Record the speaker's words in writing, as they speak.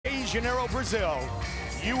Janeiro, Brazil,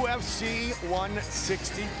 UFC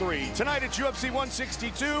 163. Tonight it's UFC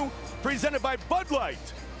 162, presented by Bud Light.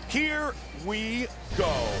 Here we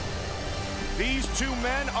go. These two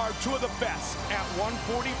men are two of the best at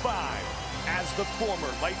 145 as the former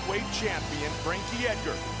lightweight champion, Frankie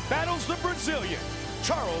Edgar, battles the Brazilian,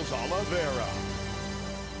 Charles Oliveira.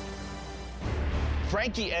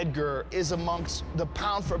 Frankie Edgar is amongst the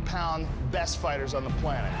pound-for-pound best fighters on the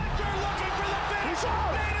planet. Edgar looking for the finish.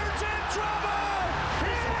 Bader's in trouble.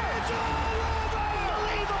 It's all over.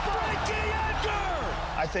 Unbelievable. Frankie Edgar.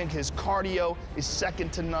 I think his cardio is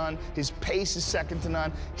second to none. His pace is second to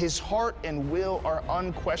none. His heart and will are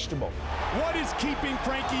unquestionable. What is keeping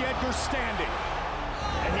Frankie Edgar standing?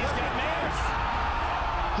 And he's got nerves.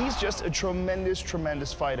 He's just a tremendous,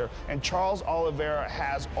 tremendous fighter. And Charles Oliveira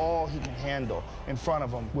has all he can handle in front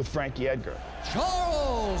of him with Frankie Edgar.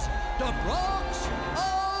 Charles, the Bronx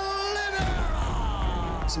Oliveira!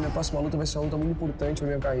 Essa minha próxima luta vai ser uma luta muito importante pra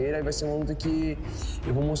minha carreira e vai ser uma luta que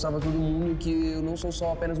eu vou mostrar pra todo mundo que eu não sou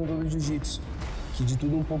só apenas um lutador de jiu-jitsu, que de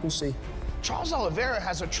tudo um pouco eu sei. Charles Oliveira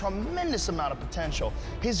has a tremendous amount of potential.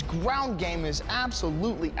 His ground game is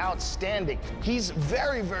absolutely outstanding. He's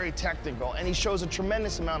very, very technical, and he shows a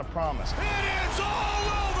tremendous amount of promise. It is all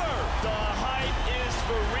over! The hype is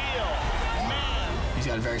for real. Man! He's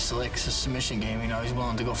got a very slick submission game. You know, he's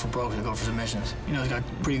willing to go for broke, to go for submissions. You know, he's got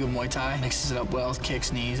pretty good Muay Thai, mixes it up well,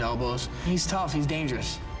 kicks, knees, elbows. He's tough, he's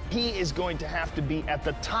dangerous. He is going to have to be at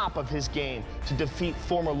the top of his game to defeat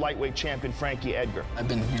former lightweight champion Frankie Edgar. I've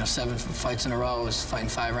been, 7 fights in a row. I was fighting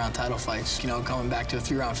 5-round title fights. Coming back to a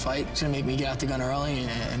 3-round fight, it's gonna make me get out the gun early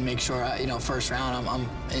and make sure, first round I'm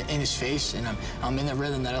in his face and I'm in the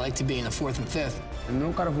rhythm that I like to be in the 4th and 5th. Ele não é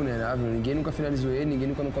um cara vulnerável, ninguém nunca finalizou ele, ninguém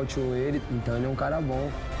nunca nocauteou ele, então ele é um cara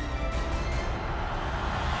bom.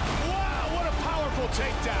 Wow, what a powerful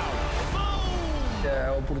takedown! É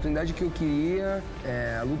a oportunidade que eu queria,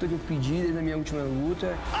 a luta que eu pedi desde a minha última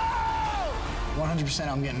luta. 100%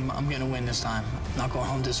 I'm getting a win this time. I'm not going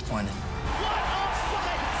home disappointed.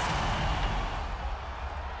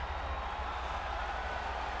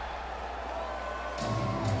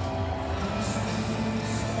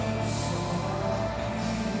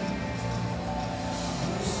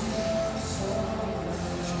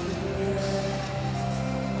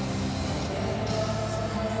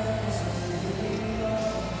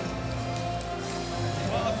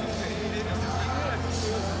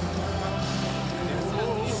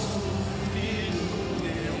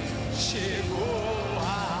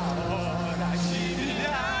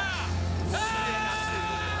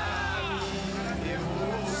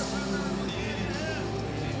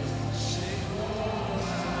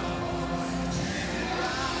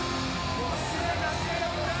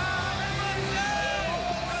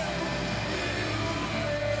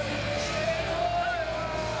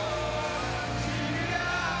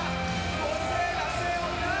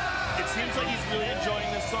 Seems like he's really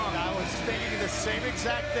enjoying this song. I was thinking the same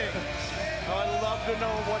exact thing. I'd love to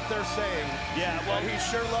know what they're saying. Yeah, well, he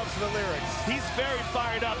sure loves the lyrics. He's very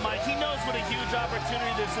fired up, Mike. He knows what a huge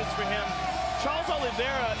opportunity this is for him. Charles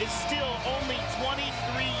Oliveira is still only 23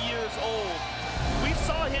 years old. We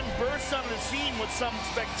saw him burst onto the scene with some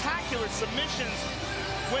spectacular submissions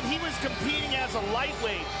when he was competing as a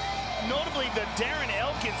lightweight. Notably the Darren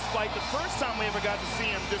Elkins fight, the first time we ever got to see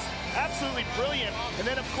him, just absolutely brilliant. And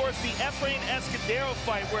then, of course, the Efrain Escudero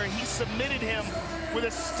fight where he submitted him with a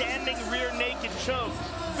standing rear naked choke.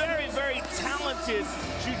 Very, very talented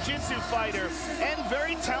jiu-jitsu fighter and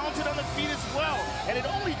very talented on the feet as well. And at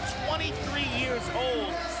only 23 years old,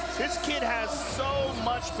 this kid has so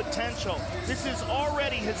much potential. This is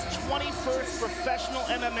already his 21st professional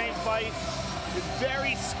MMA fight.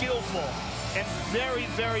 Very skillful and very,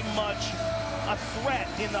 very much a threat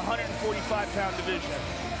in the 145-pound division.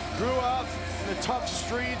 Grew up in the tough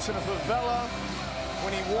streets in a favela.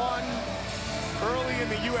 When he won early in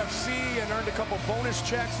the UFC and earned a couple bonus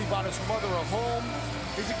checks, he bought his mother a home.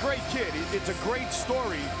 He's a great kid. It's a great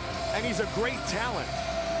story, and he's a great talent.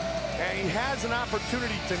 And he has an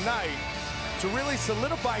opportunity tonight to really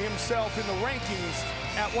solidify himself in the rankings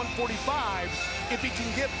at 145 if he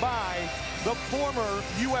can get by the former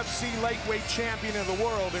UFC lightweight champion of the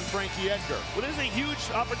world in Frankie Edgar. Well, this is a huge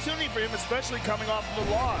opportunity for him, especially coming off of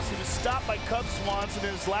a loss. He was stopped by Cub Swanson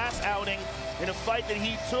in his last outing in a fight that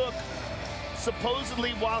he took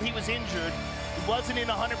supposedly while he was injured. He wasn't in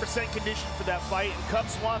 100% condition for that fight, and Cub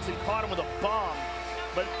Swanson caught him with a bomb.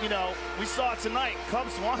 But, we saw tonight, Cub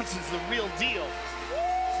Swanson's the real deal.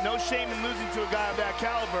 No shame in losing to a guy of that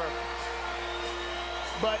caliber.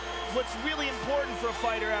 But what's really important for a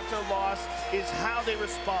fighter after a loss is how they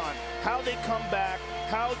respond, how they come back,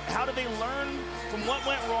 How do they learn from what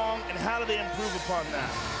went wrong, and how do they improve upon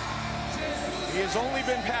that? He has only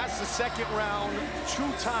been past the second round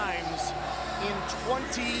 2 times in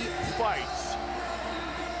 20 fights.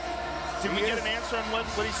 Did we get an answer on what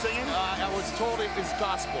he's singing? I was told it is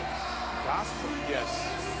gospel. Gospel? Yes.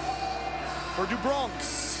 For Du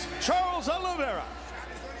Bronx, Charles Oliveira.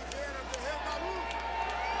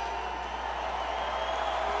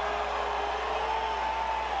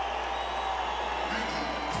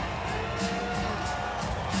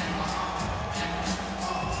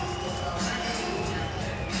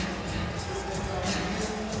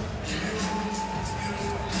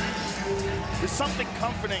 There's something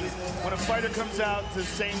comforting when a fighter comes out to the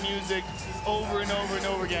same music over and over and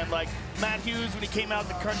over again. Like Matt Hughes when he came out,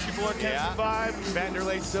 the country boy can't survive.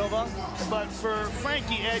 Vanderlei Silva. But for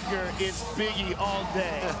Frankie Edgar, it's Biggie all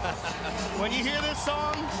day. When you hear this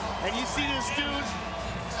song and you see this dude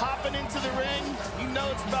hopping into the ring, you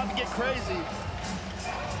know it's about to get crazy.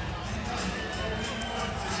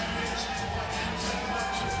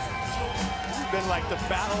 Been like the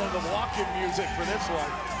battle of the walking music for this one.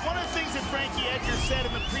 One of the things that Frankie Edgar said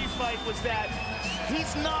in the pre-fight was that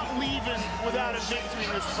he's not leaving without a victory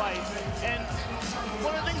in this fight. And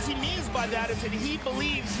one of the things he means by that is that he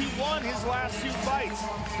believes he won his last 2 fights.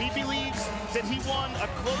 He believes that he won a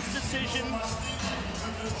close decision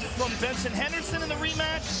from Benson Henderson in the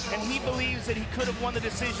rematch, and he believes that he could have won the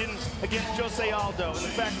decision against Jose Aldo. And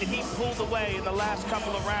the fact that he pulled away in the last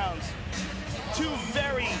couple of rounds. 2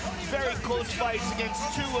 very, very close fights against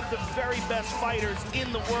 2 of the very best fighters in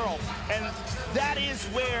the world. And that is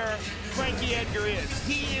where Frankie Edgar is.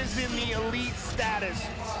 He is in the elite status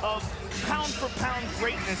of pound-for-pound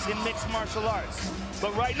greatness in mixed martial arts.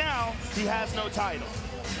 But right now, he has no title.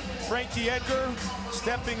 Frankie Edgar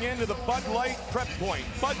stepping into the Bud Light prep point.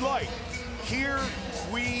 Bud Light, here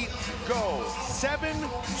we go. 7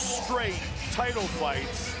 straight title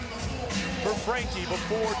fights for Frankie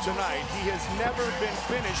before tonight. He has never been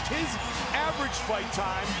finished. His average fight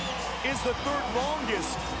time is the 3rd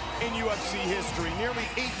longest in UFC history, nearly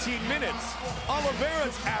 18 minutes.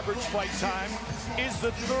 Oliveira's average fight time is the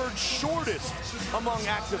 3rd shortest among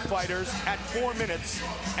active fighters at 4 minutes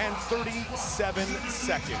and 37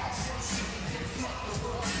 seconds.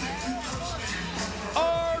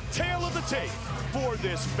 Our tale of the tape for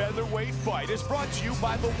this featherweight fight is brought to you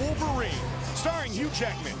by The Wolverine, starring Hugh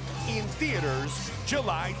Jackman, in theaters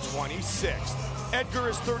July 26th. Edgar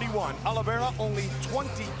is 31, Oliveira only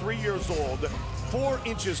 23 years old, 4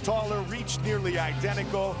 inches taller, reach nearly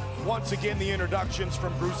identical. Once again, the introductions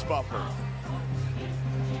from Bruce Buffer.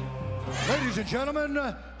 Ladies and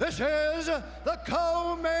gentlemen, this is the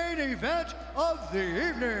co-main event of the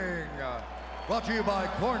evening. Brought to you by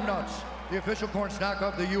Corn Nuts, the official corn snack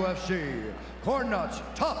of the UFC. Corn Nuts,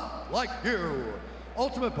 tough like you.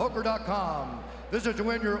 UltimatePoker.com. Visit to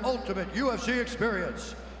win your ultimate UFC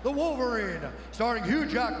experience. The Wolverine, starring Hugh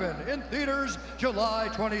Jackman, in theaters July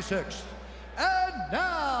 26th. And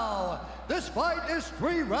now, this fight is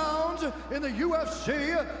 3 rounds in the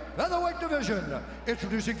UFC featherweight division.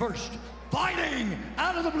 Introducing first, fighting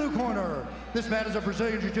out of the blue corner. This man is a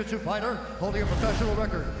Brazilian Jiu-Jitsu fighter holding a professional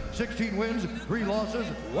record. 16 wins, 3 losses,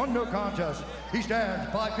 1 no contest. He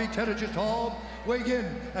stands 5 feet 10 inches tall, weighing in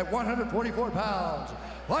at 144 pounds.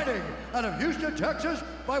 Fighting out of Houston, Texas,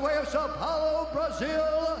 by way of Sao Paulo,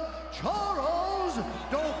 Brazil, Charles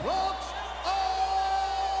 "Do Bronx"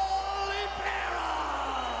 Oliveira.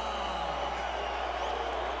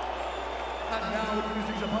 And now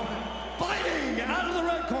introducing his opponent, fighting out of the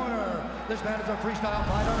red corner. This man is a freestyle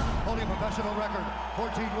fighter, holding a professional record.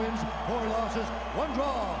 14 wins, 4 losses, 1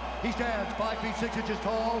 draw. He stands 5 feet 6 inches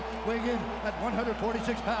tall, weighing in at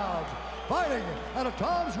 146 pounds. Fighting out of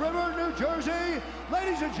Toms River, New Jersey,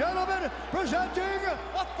 ladies and gentlemen, presenting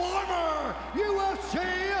a former UFC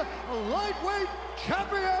lightweight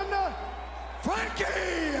champion,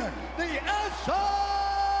 Frankie, the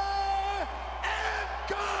SR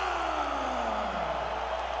Edgar.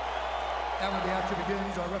 And when the action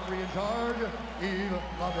begins, our referee in charge, Yves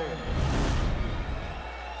Lavin.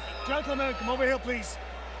 Gentlemen, come over here, please.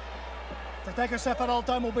 Protect yourself at all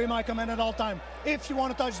time, obey my command at all time. If you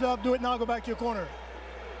want to touch the up, do it now, go back to your corner.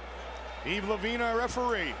 Yves Lavin, our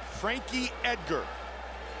referee. Frankie Edgar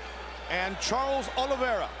and Charles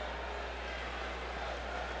Oliveira.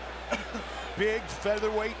 Big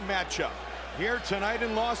featherweight matchup here tonight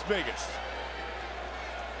in Las Vegas.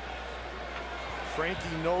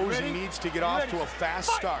 Frankie knows he needs to get off to a fast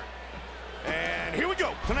start. And here we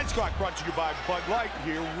go. Tonight's clock brought to you by Bud Light.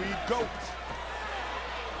 Here we go.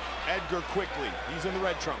 Edgar quickly. He's in the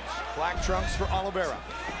red trunks. Black trunks for Oliveira.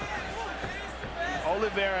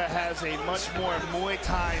 Oliveira has a much more Muay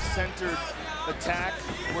Thai-centered attack,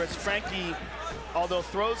 whereas Frankie, although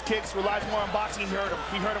throws kicks, relies more on boxing. He hurt him.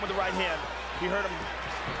 He hurt him with the right hand. He hurt him.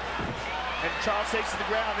 And Charles takes to the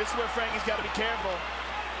ground. This is where Frankie's got to be careful.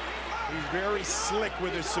 He's very slick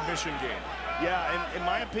with his submission game. Yeah, and in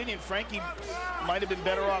my opinion, Frankie might have been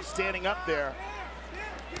better off standing up there.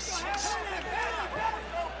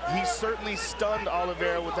 He certainly stunned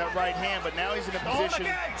Oliveira with that right hand, but now he's in a position.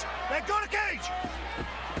 Let go to cage.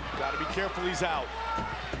 Got to be careful. He's out.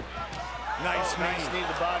 Nice knee to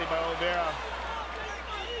the body by Oliveira.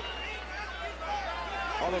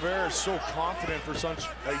 Oliveira is so confident for such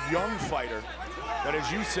a young fighter. But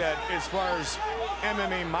as you said, as far as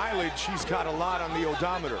MMA mileage, he's got a lot on the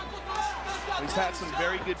odometer. He's had some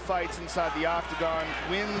very good fights inside the octagon,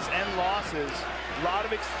 wins and losses. A lot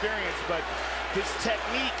of experience, but his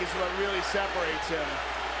technique is what really separates him.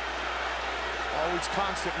 Always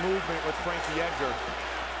constant movement with Frankie Edgar.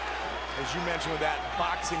 As you mentioned, with that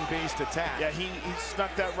boxing-based attack. Yeah, he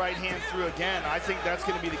snuck that right hand through again. I think that's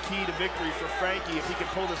going to be the key to victory for Frankie. If he can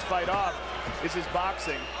pull this fight off, is his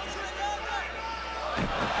boxing.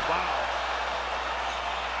 Wow.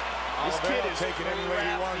 This kid is taking it any way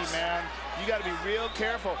he wants, man. You got to be real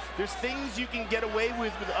careful. There's things you can get away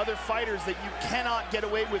with other fighters that you cannot get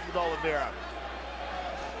away with Oliveira.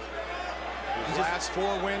 His last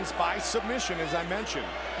 4 wins by submission, as I mentioned.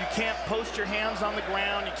 You can't post your hands on the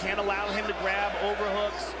ground. You can't allow him to grab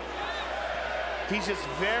overhooks. He's just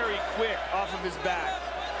very quick off of his back.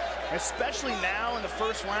 Especially now in the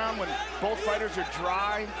first round when both fighters are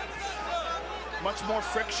dry. Much more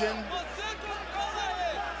friction.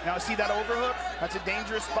 Now see that overhook? That's a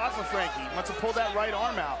dangerous spot for Frankie. He wants to pull that right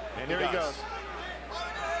arm out. And there he goes.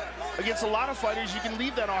 Against a lot of fighters, you can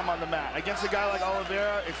leave that arm on the mat. Against a guy like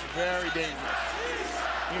Oliveira, it's very dangerous.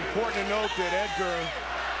 Important to note that Edgar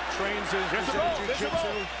trains his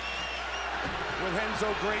jiu-jitsu with Renzo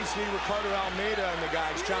Gracie, Ricardo Almeida, and the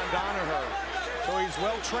guys, John Danaher. So he's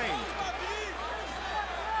well trained.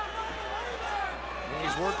 And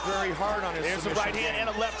he's worked very hard on his There's a right hand and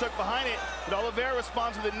a left hook behind it, but Oliveira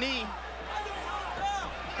responds with a knee.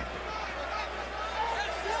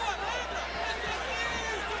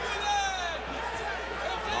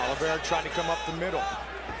 Oliveira trying to come up the middle.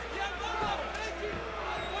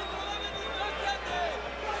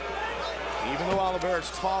 Even though Oliveira's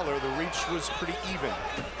taller, the reach was pretty even.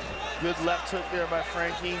 Good left hook there by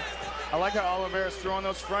Frankie. I like how Oliveira's throwing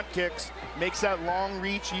those front kicks, makes that long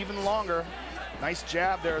reach even longer. Nice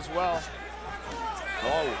jab there as well.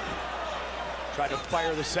 Oh, tried to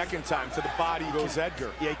fire the second time. To the body goes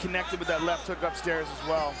Edgar. Yeah, he connected with that left hook upstairs as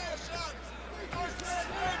well.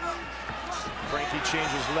 Frankie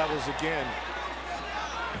changes levels again.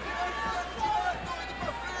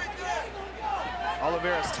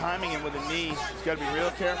 Oliveira's timing him with a knee. He's got to be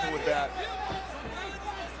real careful with that.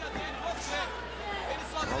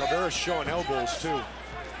 Oliveira's showing elbows too.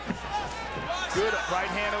 Good right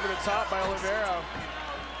hand over the top by Oliveira.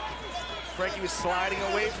 Frankie was sliding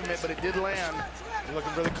away from it, but it did land.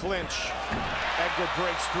 Looking for the clinch. Edgar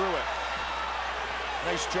breaks through it.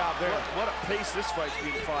 Nice job there. What a pace this fight's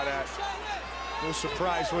being fought at. No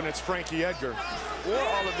surprise when it's Frankie Edgar. Or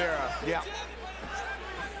Oliveira. Yeah.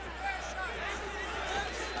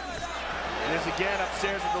 And it's again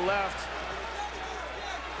upstairs to the left.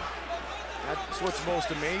 That's what's most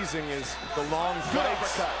amazing is the long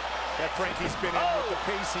fights that Frankie's been in with the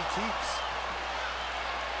pace he keeps.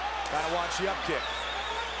 Gotta watch the up kick.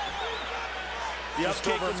 The Just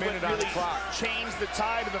up kick over was a minute what on the really clock. changed the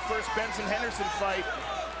tide of the first Benson-Henderson fight.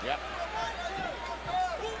 Yep.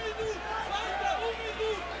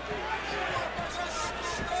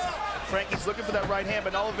 Frankie's looking for that right hand,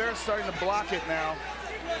 but Oliveira's starting to block it now.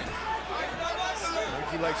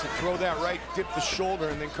 Frankie likes to throw that right, dip the shoulder,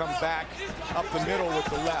 and then come back up the middle with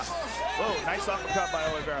the left. Whoa, nice uppercut by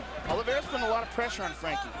Oliveira. Oliveira's putting a lot of pressure on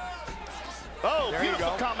Frankie. Oh, there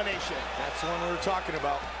beautiful combination. That's the one we were talking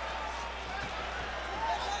about.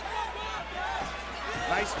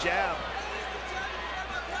 Nice jab.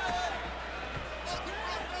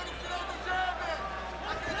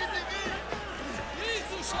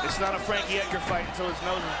 It's not a Frankie Edgar fight until his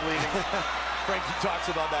nose is bleeding. Frankie talks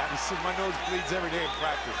about that. He says, my nose bleeds every day in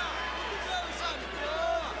practice.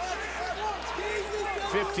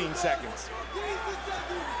 15 seconds.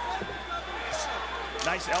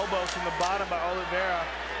 Nice elbow from the bottom by Oliveira.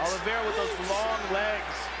 Oliveira with those long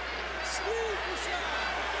legs.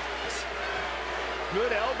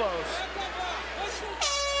 Good elbows.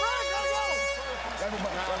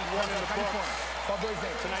 Round one in the books.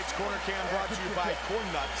 Tonight's Corner Cam brought to you by Corn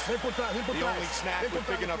Nuts, the only snack with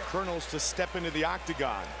big enough kernels to step into the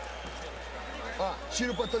octagon.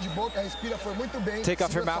 Take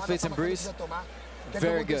off your mouthpiece and breathe.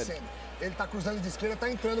 Very good. He's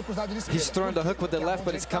throwing the hook with the left,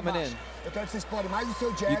 but it's coming in.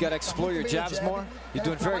 You got to explore your jabs more. You're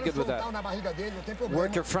doing very good with that.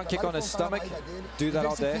 Work your front kick on his stomach. Do that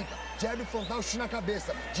all day. Throw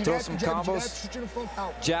some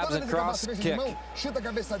combos, jabs and cross, kick.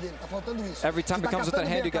 Every time he comes with that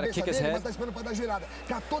hand, you got to kick his head.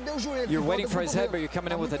 You're waiting for his head, but you're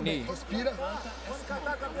coming in with a knee.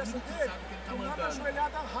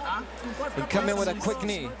 You come in with a quick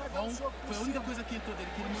knee.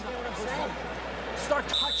 Start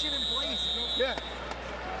touching and blazing. Yeah.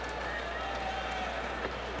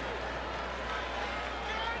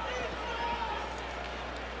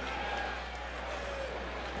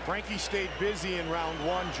 Frankie stayed busy in round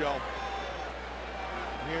one, Joe.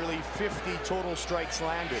 Nearly 50 total strikes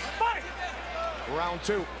landed. Fight! Round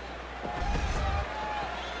two.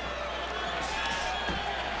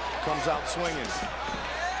 Comes out swinging.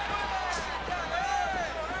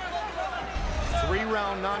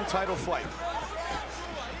 3-round non-title fight.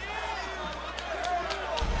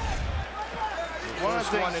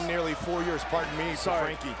 First one in nearly 4 years, pardon me, for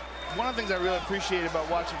Frankie. One of the things I really appreciate about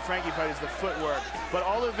watching Frankie fight is the footwork. But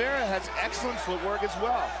Oliveira has excellent footwork as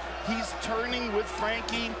well. He's turning with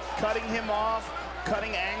Frankie, cutting him off,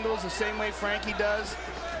 cutting angles the same way Frankie does.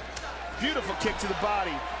 Beautiful kick to the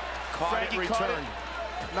body. Frankie returned.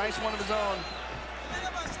 Nice one of his own.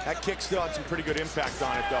 That kick still had some pretty good impact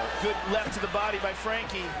on it, though. Good left to the body by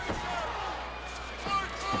Frankie.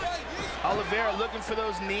 Oliveira looking for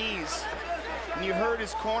those knees. And you heard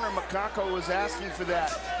his corner, Makako was asking for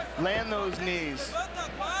that. Land those knees.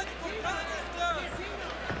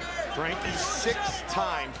 Frankie's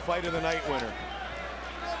 6-time Fight of the Night winner.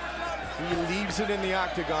 He leaves it in the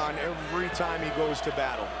octagon every time he goes to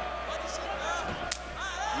battle.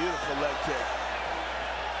 Beautiful leg kick.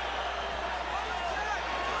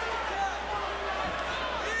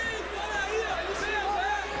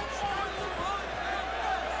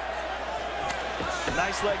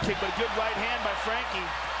 Nice leg kick, but a good right hand by Frankie.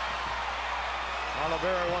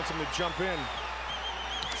 Oliveira wants him to jump in.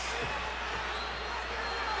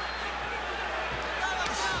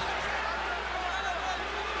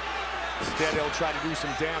 Instead, he'll try to do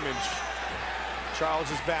some damage. Charles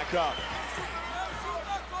is back up.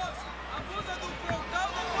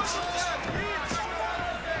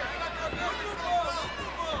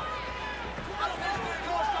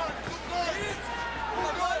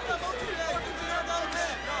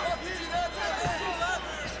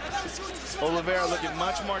 Oliveira looking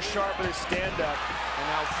much more sharp with his stand-up. And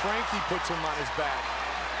now Frankie puts him on his back.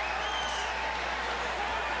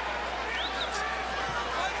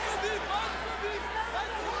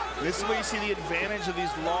 This is where you see the advantage of these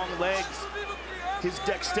long legs. His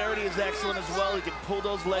dexterity is excellent as well. He can pull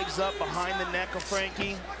those legs up behind the neck of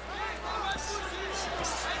Frankie.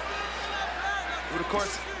 But of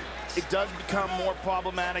course, it does become more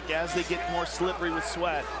problematic as they get more slippery with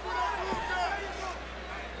sweat.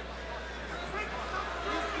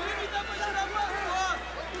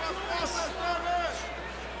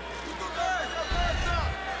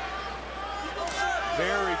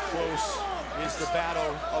 Very close is the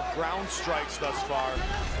battle of ground strikes thus far.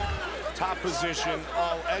 Top position,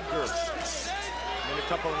 all Edgar. And a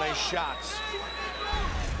couple of nice shots.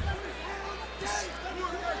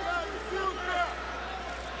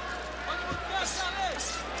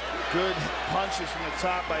 Good punches from the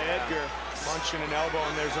top by Edgar. Punch and an elbow,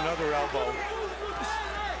 and there's another elbow.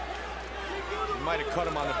 He might have cut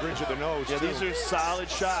him on the bridge of the nose, Yeah, too. these are solid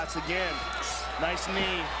shots. Again, nice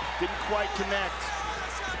knee. Didn't quite connect.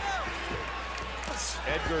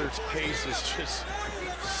 Edgar's pace is just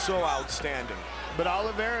so outstanding. But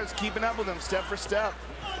Oliveira is keeping up with him step for step.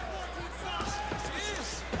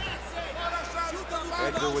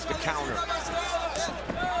 Edgar with the counter.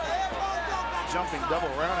 Jumping double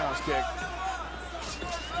roundhouse kick.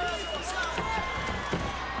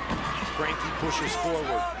 Frankie pushes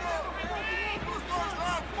forward.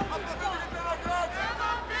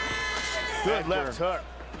 Good Edgar. left hook.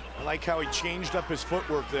 I like how he changed up his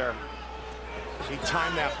footwork there. He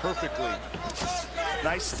timed that perfectly.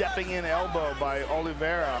 Nice stepping in elbow by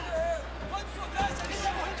Oliveira.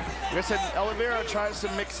 Like I said, Oliveira tries to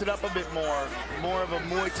mix it up a bit more of a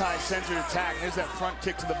Muay Thai centered attack. There's that front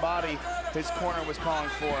kick to the body his corner was calling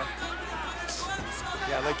for.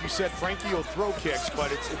 Yeah, like you said, Frankie will throw kicks,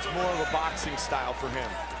 but it's more of a boxing style for him.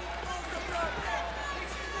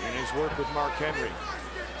 In his work with Mark Henry.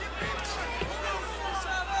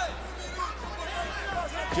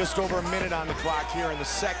 Just over a minute on the clock here in the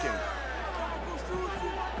second.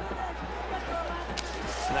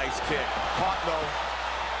 Nice kick. Caught though.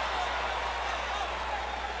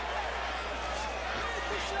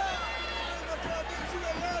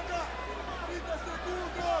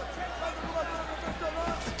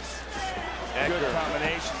 Good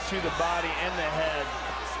combination to the body and the head.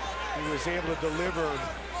 He was able to deliver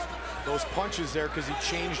those punches there because he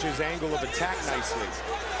changed his angle of attack nicely.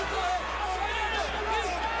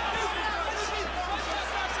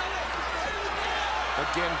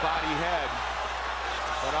 Again, body head.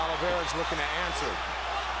 But Oliveira's looking to answer.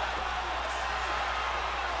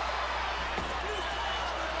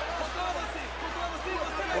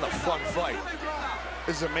 What a fun fight.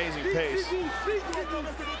 This is amazing pace.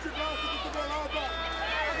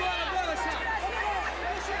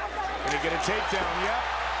 Can he get a takedown? Yep.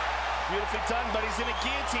 Beautifully done, but he's in a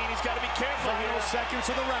guillotine. He's got to be careful. Final seconds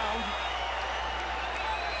of the round.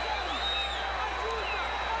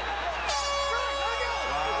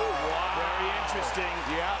 Wow. Very interesting.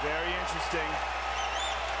 Yeah. Very interesting.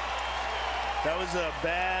 That was a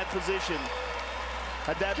bad position.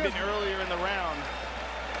 Had that been earlier in the round.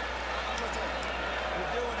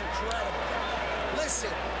 You're doing incredible.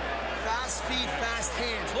 Listen, fast feet, fast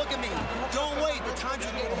hands. Look at me. Don't wait. The time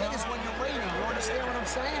you get hit is when you're waiting. You understand what I'm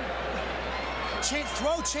saying?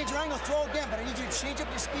 Change your angle, throw again, but I need you to change up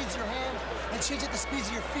your speeds of your hand and change up the speeds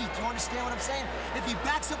of your feet. Do you understand what I'm saying? If he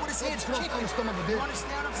backs up with his hands, kick him. You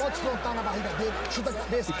understand what I'm saying?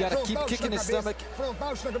 You gotta keep kicking his stomach,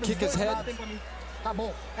 kick his head. Tá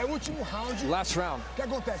bom. É o último round. Last round. O que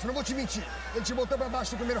acontece? Não vou te mentir. Ele te botou pra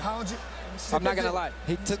baixo no primeiro round. I'm not gonna lie.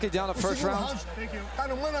 He took it down the first round. Tá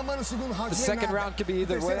no mano a mano no segundo round. The second round could be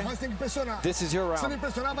either way. This is your round. You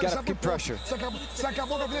gotta keep pressure. Você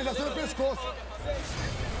acabou com a finalização no pescoço.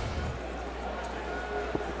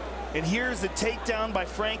 And here's the takedown by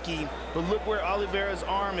Frankie, but look where Oliveira's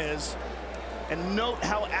arm is. And note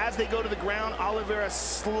how as they go to the ground, Oliveira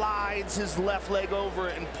slides his left leg over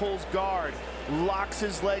it and pulls guard, locks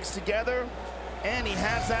his legs together, and he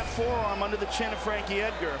has that forearm under the chin of Frankie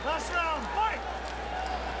Edgar. Last round, fight!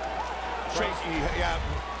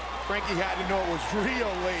 Frankie had to know it was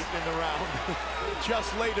real late in the round.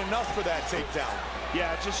 Just late enough for that takedown.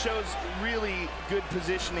 Yeah, it just shows really good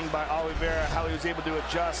positioning by Oliveira, how he was able to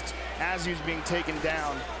adjust as he was being taken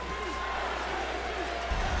down.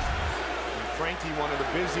 Frankie, one of the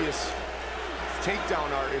busiest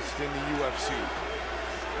takedown artists in the UFC.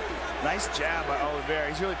 Nice jab by Oliveira.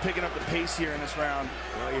 He's really picking up the pace here in this round.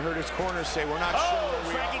 Well, you heard his corner say, we're not sure where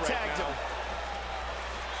we Frankie are tagged right him.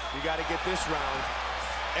 now. You got to get this round.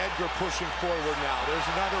 Edgar pushing forward now. There's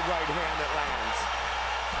another right hand that lands.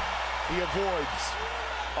 He avoids.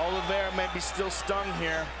 Oliveira may be still stung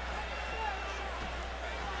here.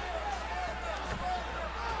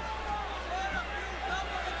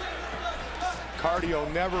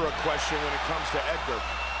 Cardio never a question when it comes to Edgar.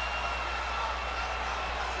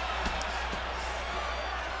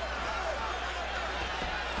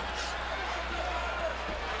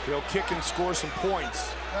 He'll kick and score some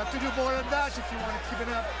points. You have to do more than that if you want to keep it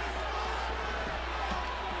up.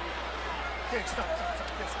 Okay, stop.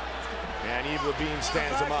 And Yves Levine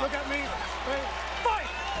stands him up. Look at me. Fight!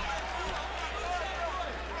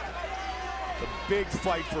 A big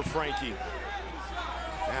fight for Frankie.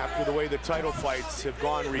 After the way the title fights have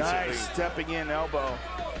gone recently. Nice stepping in elbow.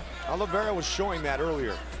 Oliveira was showing that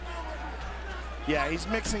earlier. Yeah, he's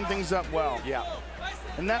mixing things up well. Yeah.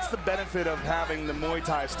 And that's the benefit of having the Muay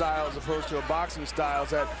Thai style as opposed to a boxing style,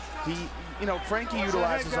 is that he, you know, Frankie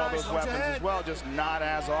utilizes all those weapons as well, just not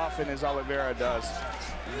as often as Oliveira does.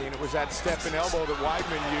 I mean, it was that step and elbow that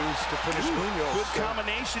Weidman used to finish Munoz. Good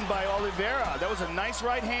combination by Oliveira. That was a nice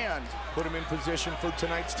right hand. Put him in position for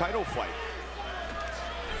tonight's title fight.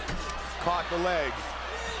 Caught the leg.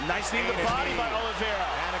 Nice knee to the body by Oliveira.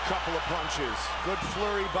 And a couple of punches. Good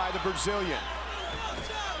flurry by the Brazilian.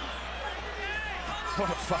 What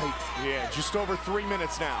a fight. Yeah, just over 3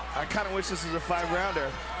 minutes now. I kind of wish this was a 5-rounder.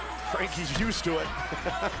 Frankie's used to it.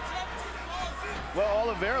 Well,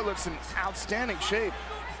 Oliveira looks in outstanding shape.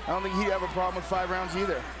 I don't think he'd have a problem with 5 rounds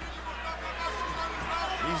either.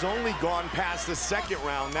 He's only gone past the second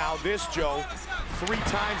round. Now this, Joe, 3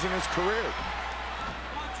 times in his career.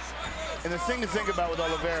 And the thing to think about with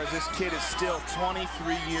Oliveira is this kid is still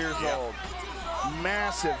 23 years old.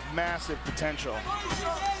 Massive, massive potential.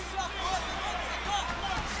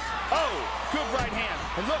 Oh, good right hand.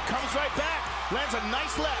 And look, comes right back. Lands a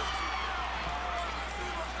nice left.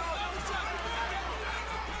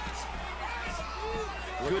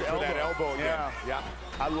 Good elbow. That elbow again. Yeah.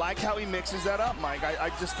 I like how he mixes that up, Mike.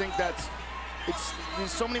 I just think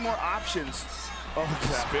there's so many more options. Oh,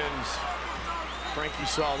 spins. Frankie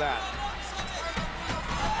saw that.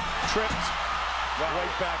 Tripped.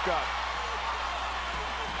 Right back up.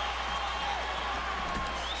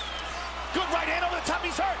 Good right hand over the top.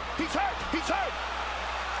 He's hurt. He's hurt. He's hurt.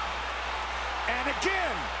 And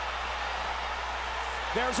again,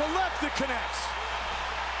 there's a left that connects.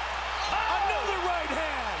 Another right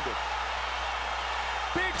hand.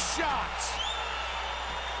 Big shots.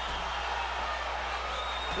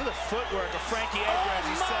 Look at the footwork of Frankie Edgar as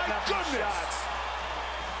he's setting up these shots.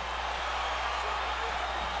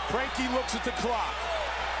 Frankie looks at the clock.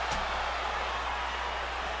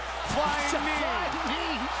 Flying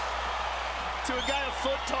knee. To a guy a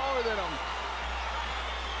foot taller than him.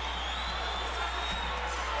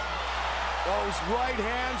 Those right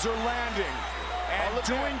hands are landing and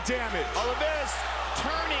doing damage. Oliveira's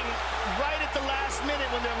turning right at the last minute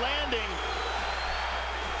when they're landing.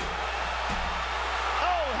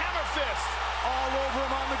 Oh, hammer fist. All over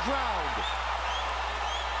him on the ground.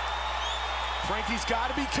 Frankie's got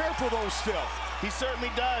to be careful, though, still. He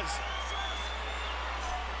certainly does.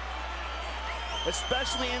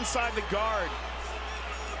 Especially inside the guard.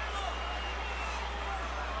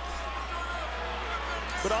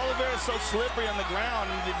 But Oliveira's so slippery on the ground,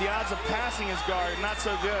 the odds of passing his guard, not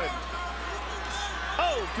so good.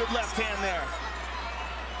 Oh, good left hand there.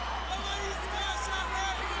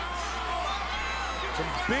 Some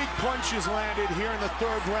big punches landed here in the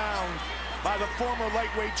third round by the former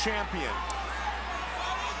lightweight champion.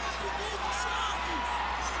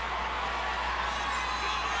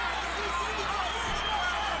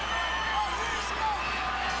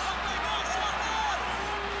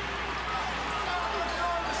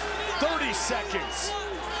 Seconds.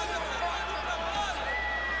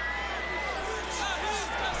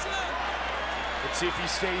 Let's see if he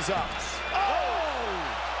stays up. Oh!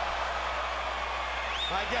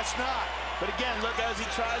 I guess not. But again, look, as he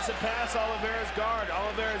tries to pass Oliveira's guard,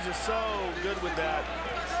 Oliveira's just so good with that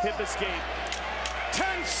hip escape.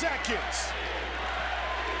 10 seconds.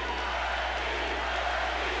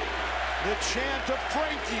 The chant of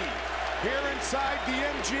Frankie here inside the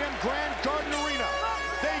MGM Grand Garden Arena.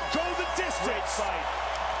 They go the distance. Great fight.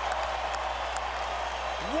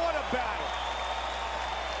 What a battle.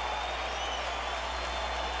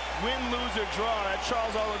 Win, lose, or draw, that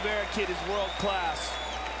Charles Oliveira kid is world class.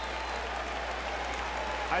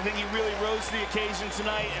 I think he really rose to the occasion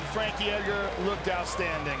tonight, and Frankie Edgar looked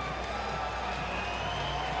outstanding.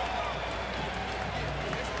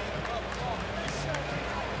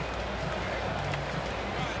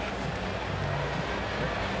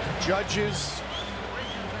 Judges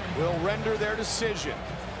will render their decision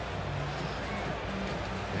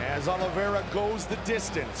as Oliveira goes the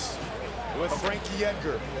distance with Frankie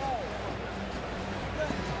Edgar.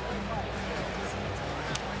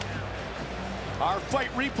 Our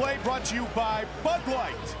fight replay brought to you by Bud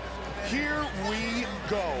Light. Here we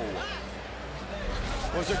go.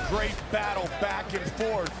 Was a great battle back and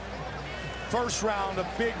forth. First round, a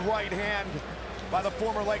big right hand by the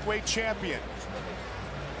former lightweight champion.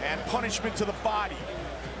 And punishment to the body.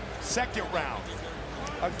 Second round.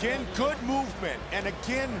 Again, good movement. And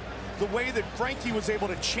again, the way that Frankie was able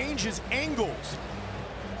to change his angles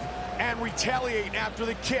and retaliate after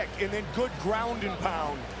the kick. And then good ground and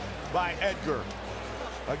pound by Edgar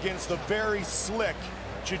against the very slick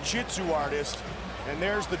jiu-jitsu artist. And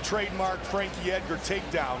there's the trademark Frankie Edgar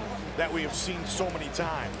takedown that we have seen so many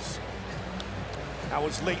times. That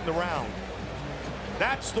was late in the round.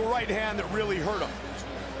 That's the right hand that really hurt him.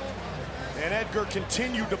 And Edgar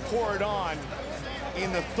continued to pour it on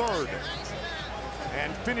in the third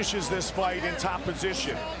and finishes this fight in top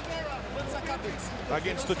position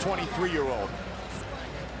against the 23-year-old.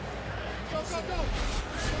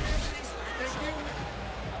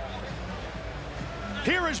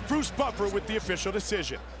 Here is Bruce Buffer with the official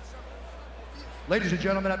decision. Ladies and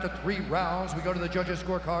gentlemen, after 3 rounds, we go to the judges'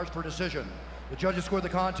 scorecards for decision. The judges scored the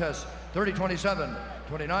contest 30-27,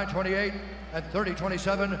 29-28, and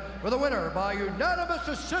 30-27 for the winner by unanimous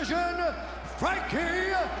decision, Frankie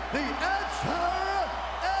the Answer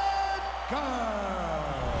Edgar.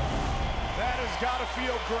 That has got to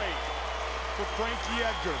feel great for Frankie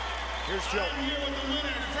Edgar. Here's Joe. I'm here with the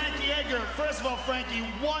winner, Frankie Edgar. First of all, Frankie,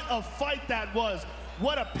 what a fight that was.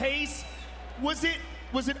 What a pace. Was it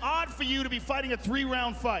odd for you to be fighting a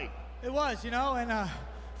 3-round fight? It was, you know, and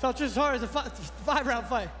felt just as hard as a 5-round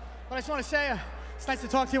fight. But I just want to say, it's nice to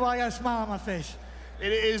talk to you while I got a smile on my face.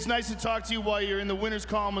 It is nice to talk to you while you're in the winner's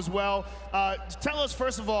column as well. Tell us,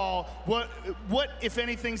 first of all, what, if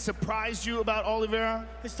anything, surprised you about Oliveira?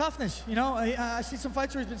 His toughness, you know. I see some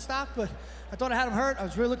fights where he's been stopped, but I thought I had him hurt. I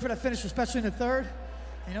was really looking for that finish, especially in the third.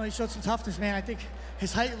 You know, he showed some toughness, man. I think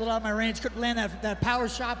his height a little out of my range, couldn't land that power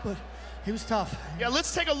shot, but He was tough. Yeah,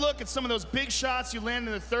 let's take a look at some of those big shots you landed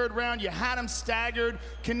in the third round. You had him staggered,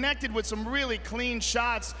 connected with some really clean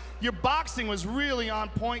shots. Your boxing was really on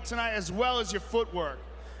point tonight, as well as your footwork.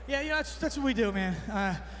 Yeah, you know, that's what we do, man.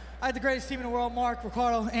 I had the greatest team in the world: Mark,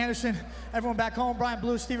 Ricardo, Anderson, everyone back home, Brian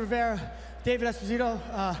Blue, Steve Rivera, David Esposito,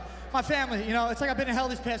 my family. You know, it's like I've been in hell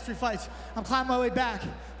these past 3 fights. I'm climbing my way back.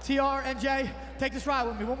 TR, NJ, take this ride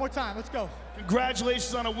with me one more time. Let's go.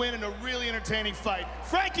 Congratulations on a win and a really entertaining fight.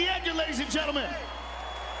 Frankie Edgar, ladies and gentlemen.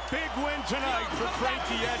 Big win tonight for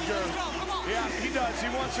Frankie Edgar. Yeah, he does. He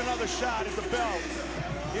wants another shot at the belt.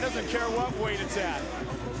 He doesn't care what weight it's at.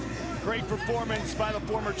 Great performance by the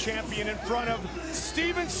former champion in front of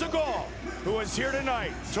Steven Seagal, who is here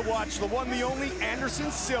tonight to watch the one, the only Anderson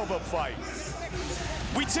Silva fight.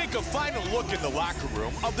 We take a final look in the locker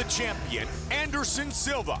room of the champion, Anderson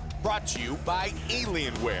Silva, brought to you by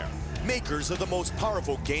Alienware, makers of the most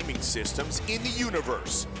powerful gaming systems in the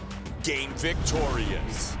universe. Game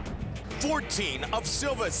victorious. 14 of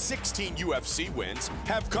Silva's 16 UFC wins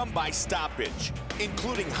have come by stoppage,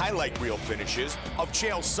 including highlight reel finishes of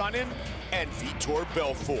Chael Sonnen and Vitor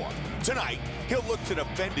Belfort. Tonight, he'll look to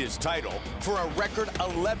defend his title for a record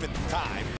 11th time